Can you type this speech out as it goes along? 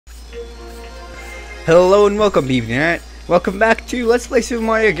Hello and welcome, Internet. Welcome back to Let's Play Super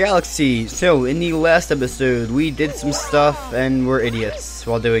Mario Galaxy. So, in the last episode, we did some stuff and we're idiots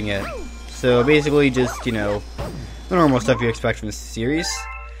while doing it. So, basically just, you know, the normal stuff you expect from this series.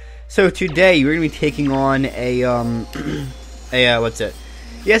 So, today, we're going to be taking on a, what's it?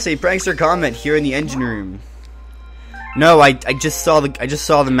 Yes, a prankster comment here in the engine room. No, I just saw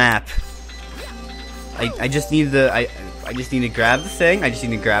the map. I just need to grab the thing, I just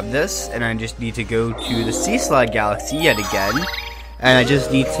need to grab this, and I just need to go to the Sea Slide Galaxy yet again. And I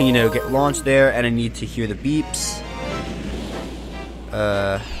just need to, you know, get launched there, and I need to hear the beeps.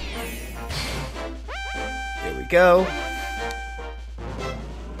 There we go.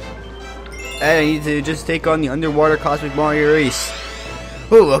 And I need to just take on the underwater Cosmic Mario race.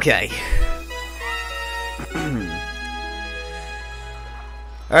 Ooh, okay.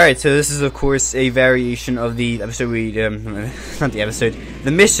 Alright, so this is of course a variation of the episode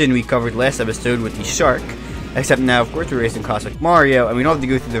the mission we covered last episode with the shark. Except now, of course, we're racing Cosmic Mario, and we don't have to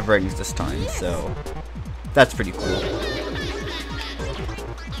go through the rings this time, so that's pretty cool.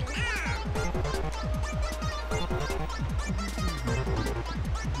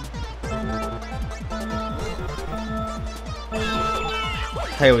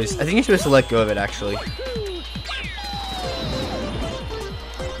 I think you're supposed to let go of it, actually.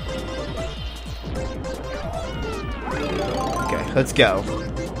 Let's go.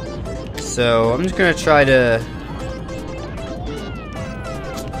 So, I'm just gonna try to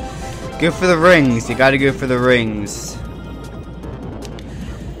go for the rings. You gotta go for the rings.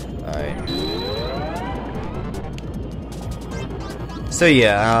 Alright. So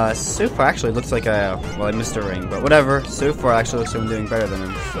yeah, so far actually it looks like well, I missed a ring, but whatever. So far actually looks like I'm doing better than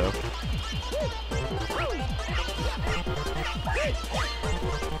him, so.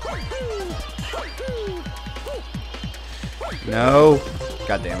 No.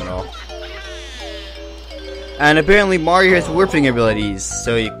 God damn it all. And apparently Mario has warping abilities,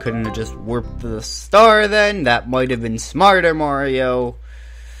 so you couldn't have just warped the star then? That might have been smarter, Mario.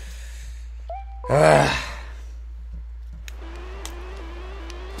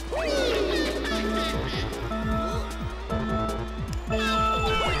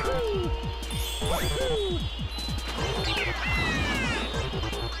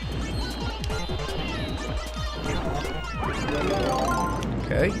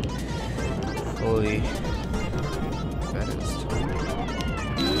 Okay. Fully. That is time.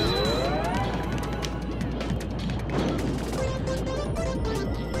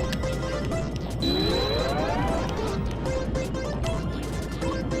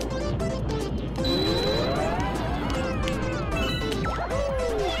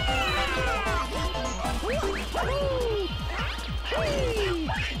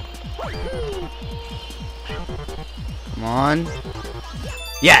 Come on.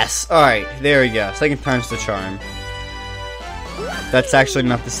 Yes! Alright, there we go. Second time's the charm. That's actually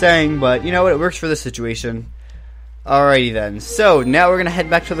not the saying, but you know what? It works for this situation. Alrighty then. So, now we're gonna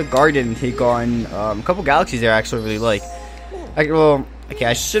head back to the garden and take on a couple galaxies there I actually really like. Okay,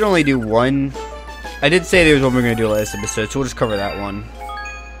 I should only do one. I did say there was one we were gonna do last episode, so we'll just cover that one.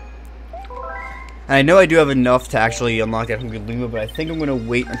 And I know I do have enough to actually unlock that Hungry Luma, but I think I'm gonna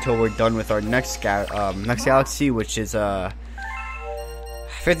wait until we're done with our next galaxy, which is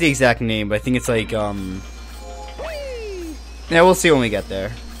I forget the exact name, but I think it's like, yeah, we'll see when we get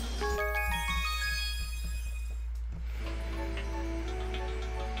there.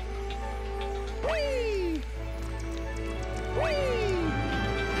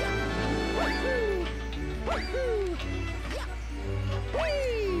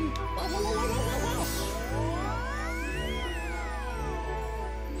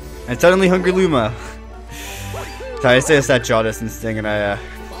 And suddenly Hungry Luma. So I say it's that jaw distance thing, and I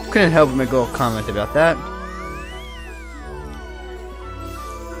couldn't help but make a little comment about that.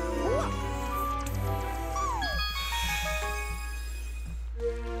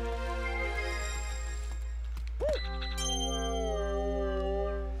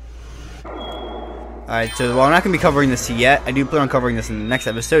 Alright, so while I'm not going to be covering this yet, I do plan on covering this in the next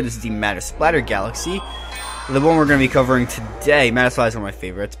episode. This is the Matter Splatter Galaxy. The one we're going to be covering today, Matter Splatter is one of my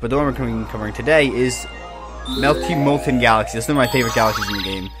favorites, but the one we're going to be covering today is Melty Molten Galaxy. That's one of my favorite galaxies in the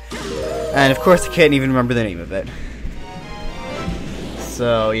game. And of course I can't even remember the name of it.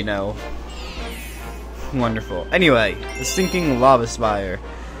 So, you know. Wonderful. Anyway, the Sinking Lava Spire.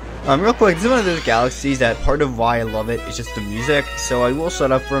 Real quick, this is one of those galaxies that part of why I love it is just the music. So I will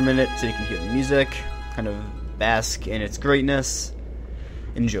shut up for a minute so you can hear the music. Kind of bask in its greatness.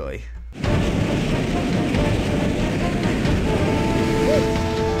 Enjoy.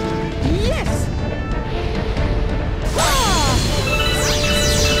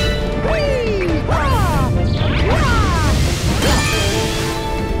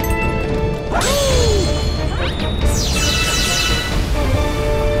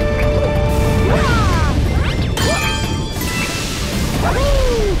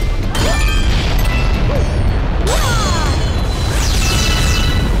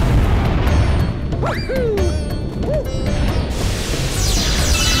 I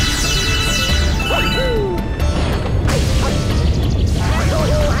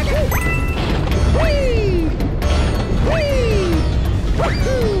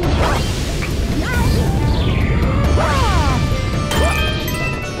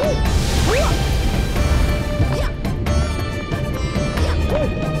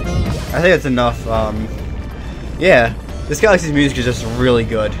think that's enough. Yeah, this Galaxy's music is just really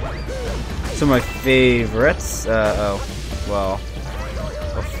good. Some of my favorites. Oh, well.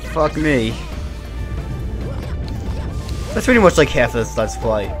 Oh, fuck me. That's pretty much like half of this Let's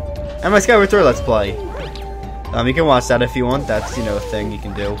Play. And my Skyward Sword Let's Play. You can watch that if you want. That's, you know, a thing you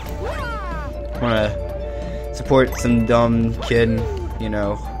can do. Wanna support some dumb kid, you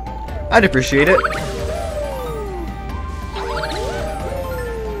know. I'd appreciate it.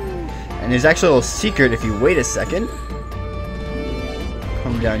 And there's actually a little secret if you wait a second.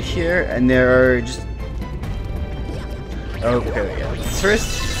 Come down here, and there are just... Oh, okay, there we go.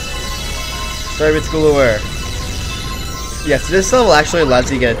 First, Star Bits galore. Yeah, so this level actually allows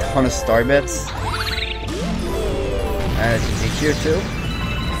you to get a ton of Star Bits. And as you can see here too.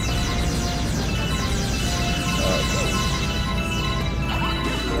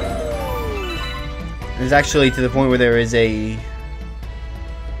 There's actually to the point where there is a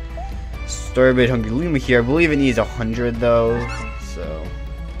Starbit Hungry Luma here. I believe it needs 100 though, so...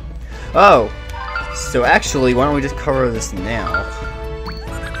 Oh! So actually, why don't we just cover this now?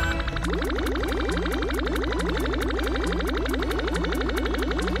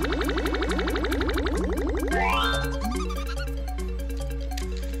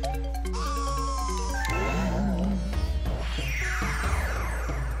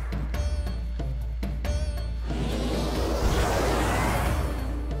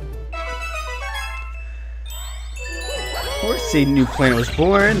 Of course, a new planet was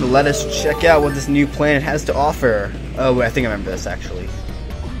born. Let us check out what this new planet has to offer. Oh, wait, I think I remember this actually.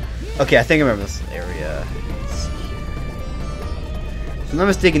 Okay, I think I remember this area. Let's see here. If I'm not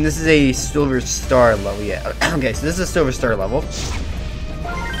mistaken, this is a Silver Star level. Yeah. Okay, so this is a Silver Star level.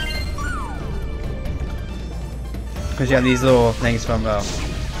 Because you have these little things from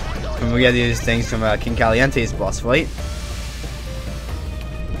we have these things from King Caliente's boss fight.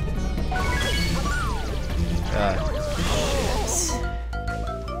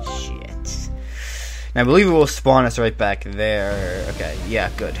 And I believe it will spawn us right back there. Okay, yeah,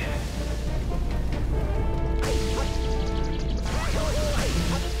 good.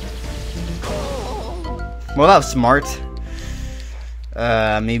 Well, that was smart.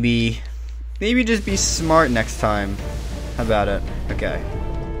 Maybe just be smart next time. How about it? Okay.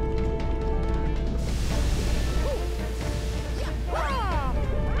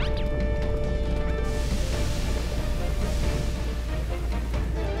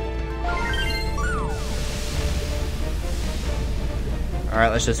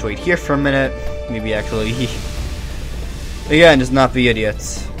 Alright, let's just wait here for a minute. Maybe actually... Again, just not be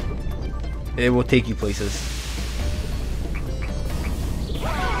idiots. It will take you places.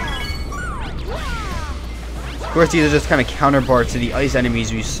 Of course, these are just kind of counterparts to the ice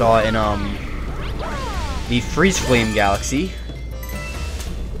enemies we saw in, the Freeze Flame Galaxy.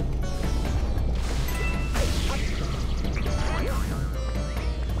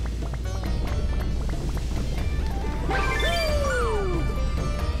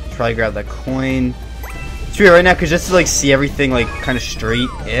 Probably grab that coin. It's weird right now because just to like see everything like kind of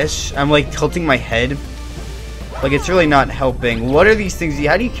straight-ish, I'm like tilting my head. Like it's really not helping. What are these things?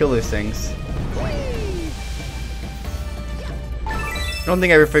 How do you kill those things? I don't think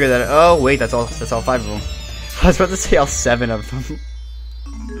I ever figured that out. Oh wait, that's all 5 of them. I was about to say all 7 of them.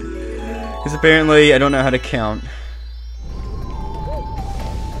 Because apparently I don't know how to count.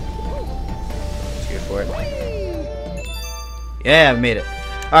 Let's go for it. Yeah, I made it.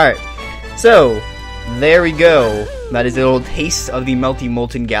 Alright, so, there we go. That is a little taste of the Melty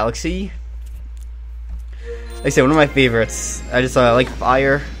Molten Galaxy. Like I said, one of my favorites. I just like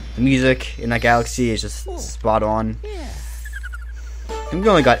fire. The music in that galaxy is just spot on. I think we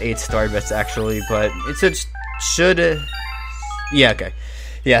only got 8 star bits actually, but it should... yeah, okay.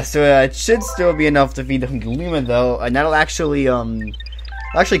 Yeah, so it should still be enough to feed the Hungry Luma though, and that'll actually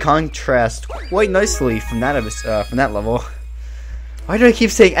contrast quite nicely from that level. Why do I keep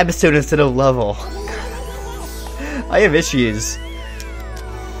saying episode instead of level? I have issues.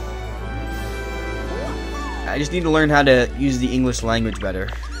 I just need to learn how to use the English language better.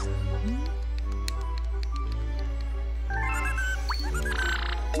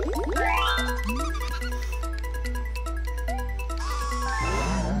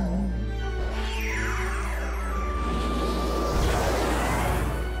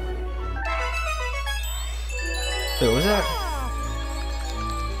 So what was that?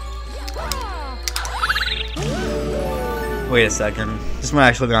 Wait a second. This might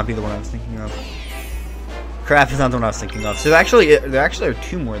actually not be the one I was thinking of. Crap, is not the one I was thinking of. So there actually are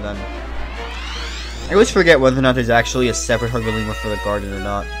two more then. I always forget whether or not there's actually a separate Huggerlima for the garden or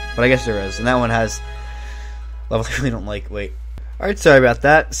not. But I guess there is. And that one has levels I really don't like. Wait. Alright, sorry about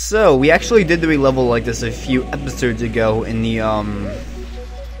that. So, we actually did do a level like this a few episodes ago in the,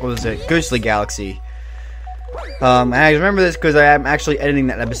 what was it? Ghostly Galaxy. And I remember this because I am actually editing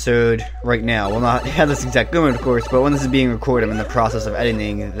that episode right now. Well, not at this exact moment, of course, but when this is being recorded, I'm in the process of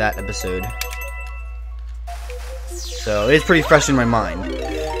editing that episode. So, it's pretty fresh in my mind.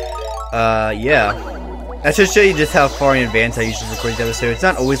 Yeah. That should show you just how far in advance I usually record these episodes. It's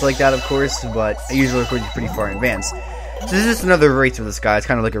not always like that, of course, but I usually record these pretty far in advance. So this is just another race with this guy. It's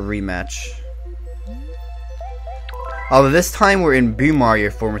kind of like a rematch. Although this time we're in Boo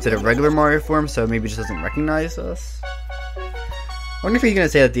Mario form instead of regular Mario form, so maybe it just doesn't recognize us. I wonder if he's going to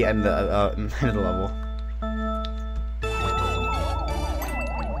say at the end of the level.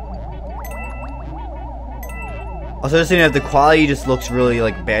 Also, just so you know, if the quality just looks really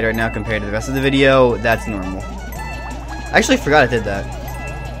like bad right now compared to the rest of the video, that's normal. I actually forgot I did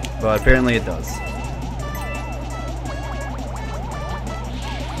that, but apparently it does.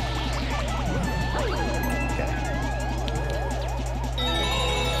 Okay.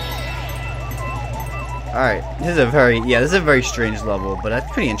 All right, this is a very strange level, but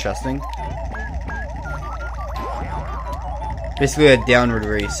that's pretty interesting. Basically, a downward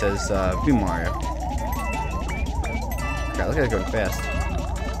race as Boo Mario. God, look at it going fast.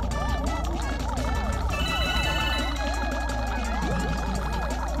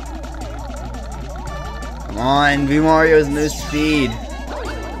 Come on, Boo Mario has no speed.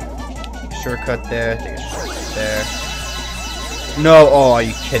 Shortcut there, take a shortcut there. No, oh, are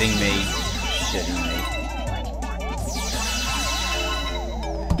you kidding me? Shitting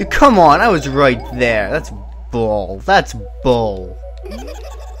me. Dude, come on, I was right there. That's bull. That's bull.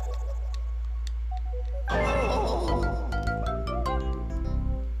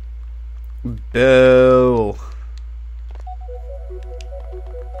 Boo.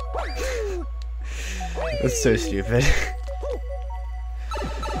 That's so stupid.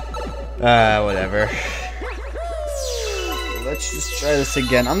 Whatever. Let's just try this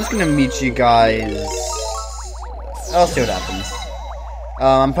again. I'm just gonna meet you guys. I'll see what happens.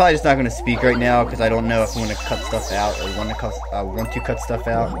 I'm probably just not gonna speak right now because I don't know if I'm gonna cut stuff out or want to cut stuff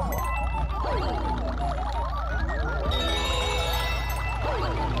out.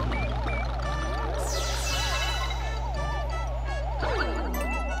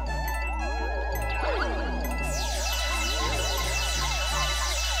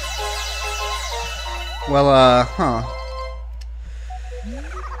 Well,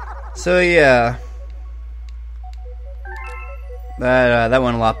 So yeah, that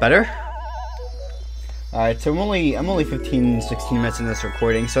went a lot better. Alright, so I'm only 15-16 minutes in this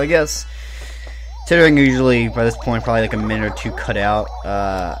recording, so I guess, considering usually by this point probably like a minute or two cut out,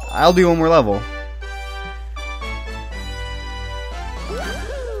 I'll do one more level.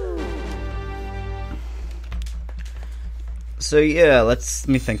 So yeah, let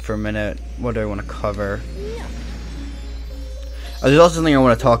me think for a minute. What do I want to cover? There's also something I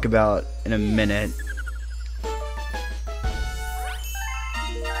want to talk about in a minute.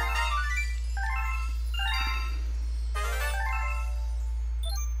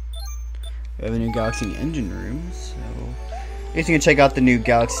 We have a new Galaxy in the engine room, so I guess you can check out the new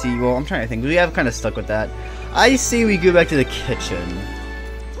Galaxy. Well, I'm trying to think. We have kind of stuck with that. I say we go back to the kitchen.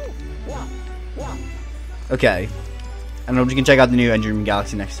 Okay. I don't know, you can check out the new engine room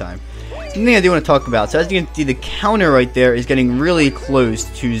Galaxy next time. Something I do want to talk about. So as you can see, the counter right there is getting really close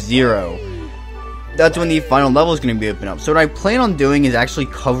to 0. That's when the final level is going to be opened up. So what I plan on doing is actually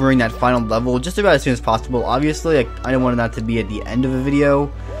covering that final level just about as soon as possible. Obviously, I don't want that to be at the end of the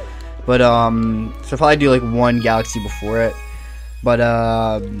video. But, so I'll probably do like one Galaxy before it. But,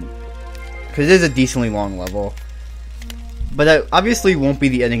 because it is a decently long level. But that obviously won't be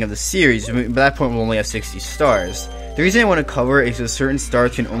the ending of the series. By that point, we'll only have 60 stars. The reason I want to cover it is because certain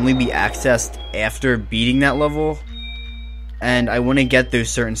stars can only be accessed after beating that level. And I want to get those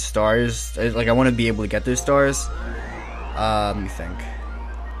certain stars. Like, I want to be able to get those stars. Let me think.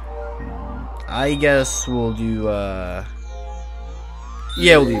 I guess we'll do,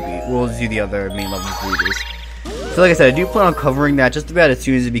 yeah, we'll do the other main level breeders. So like I said, I do plan on covering that just about as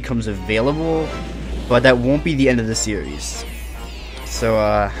soon as it becomes available. But that won't be the end of the series. So,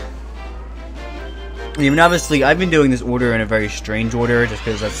 I mean, obviously, I've been doing this order in a very strange order, just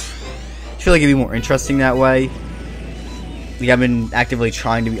because I feel like it'd be more interesting that way. Like, I've been actively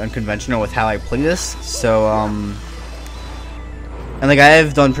trying to be unconventional with how I play this, so, And like I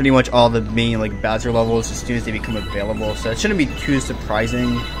have done pretty much all the main like Bowser levels as soon as they become available, so it shouldn't be too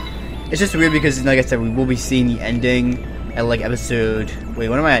surprising. It's just weird because, like I said, we will be seeing the ending at like episode. Wait,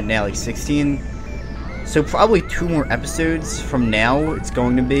 what am I at now? Like 16. So probably 2 more episodes from now it's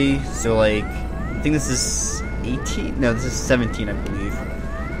going to be. So like I think this is 18. No, this is 17, I believe.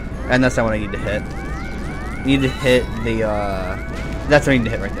 And that's not what I need to hit. I need to hit the. That's what I need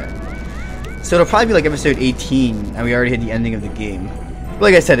to hit right there. So it'll probably be like episode 18, and we already hit the ending of the game. But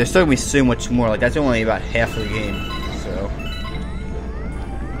like I said, there's still gonna be so much more. Like that's only about half of the game. So.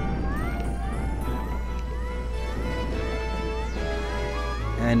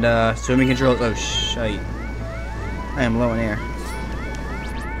 And swimming controls. Oh shite! I am low in air.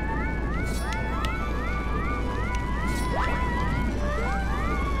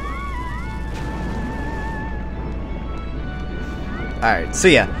 All right. So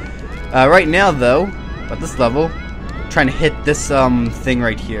yeah. Right now, though, at this level, I'm trying to hit this thing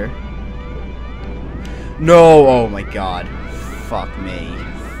right here. No! Oh my god! Fuck me!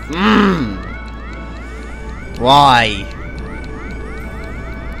 Why?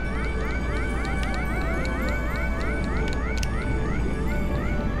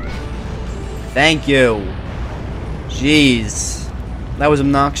 Thank you. Jeez, that was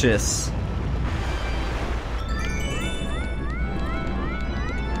obnoxious.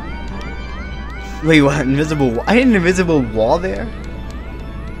 Wait, what? Invisible wall? I had an invisible wall there?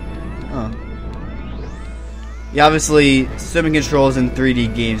 Huh. Yeah, obviously, swimming controls in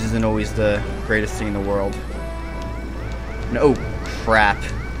 3D games isn't always the greatest thing in the world. No, crap.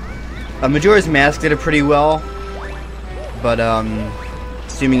 Majora's Mask did it pretty well. But,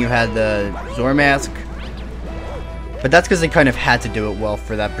 assuming you had the Zora Mask. But that's because they kind of had to do it well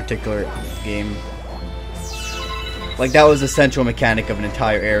for that particular game. Like, that was the central mechanic of an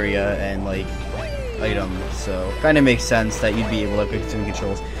entire area, and, like, item, so kind of makes sense that you'd be able to pick swimming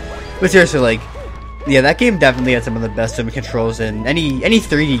controls. But seriously, like, yeah, that game definitely had some of the best swimming controls in any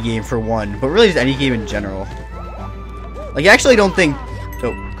 3D game for one, but really just any game in general. Like, I actually don't think,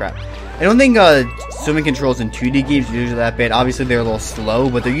 oh crap, I don't think swimming controls in 2D games are usually that bad. Obviously they're a little slow,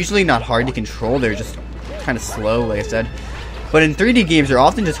 but they're usually not hard to control. They're just kind of slow, like I said. But in 3D games, they're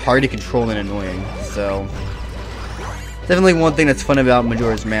often just hard to control and annoying. So definitely one thing that's fun about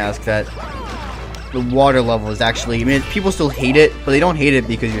Majora's Mask, that the water level is actually, I mean, people still hate it, but they don't hate it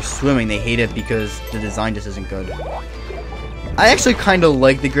because you're swimming. They hate it because the design just isn't good. I actually kind of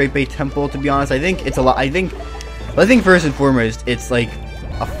like the Great Bay Temple, to be honest. I think it's a lot. I think first and foremost, it's like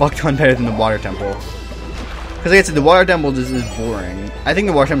a fuck ton better than the Water Temple. Because like I said, the Water Temple just is boring. I think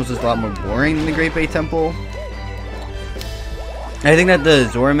the Water Temple is just a lot more boring than the Great Bay Temple. And I think that the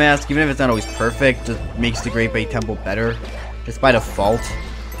Zora Mask, even if it's not always perfect, just makes the Great Bay Temple better, just by default.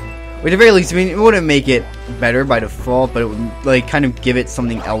 Or at the very least, I mean, it wouldn't make it better by default, but it would, like, kind of give it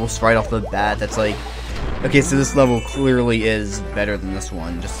something else right off the bat that's like, okay, so this level clearly is better than this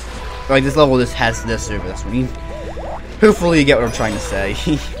one. Just, like, this level just has this over this one. Hopefully you get what I'm trying to say.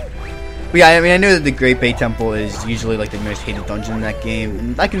 But yeah, I mean, I know that the Great Bay Temple is usually, like, the most hated dungeon in that game,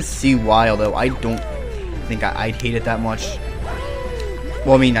 and I can see why, although I don't think I'd hate it that much.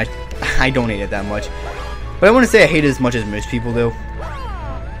 Well, I mean, I don't hate it that much. But I want to say I hate it as much as most people do.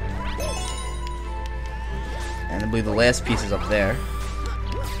 And I believe the last piece is up there.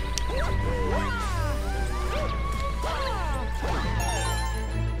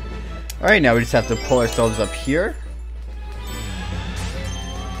 Alright, now we just have to pull ourselves up here.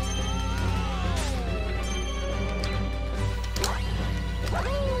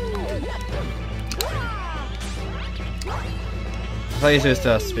 I thought you were supposed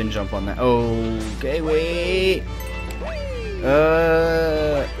to spin jump on that. Okay, wait.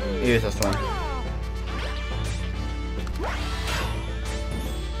 Here's this one.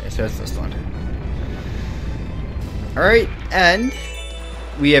 So it's this one. Alright, and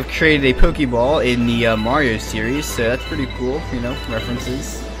we have created a Pokeball in the Mario series, so that's pretty cool, you know,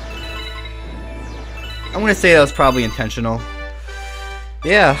 references. I'm gonna say that was probably intentional.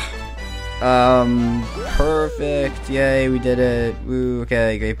 Yeah. Perfect. Yay, we did it. Woo,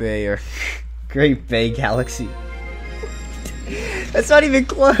 okay, Great Bay, or Great Bay Galaxy. That's not even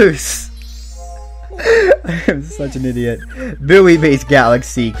close. I'm such an idiot. Buoy Base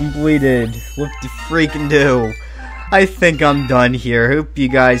Galaxy completed. What the freaking do? I think I'm done here. Hope you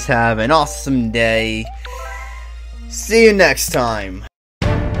guys have an awesome day. See you next time.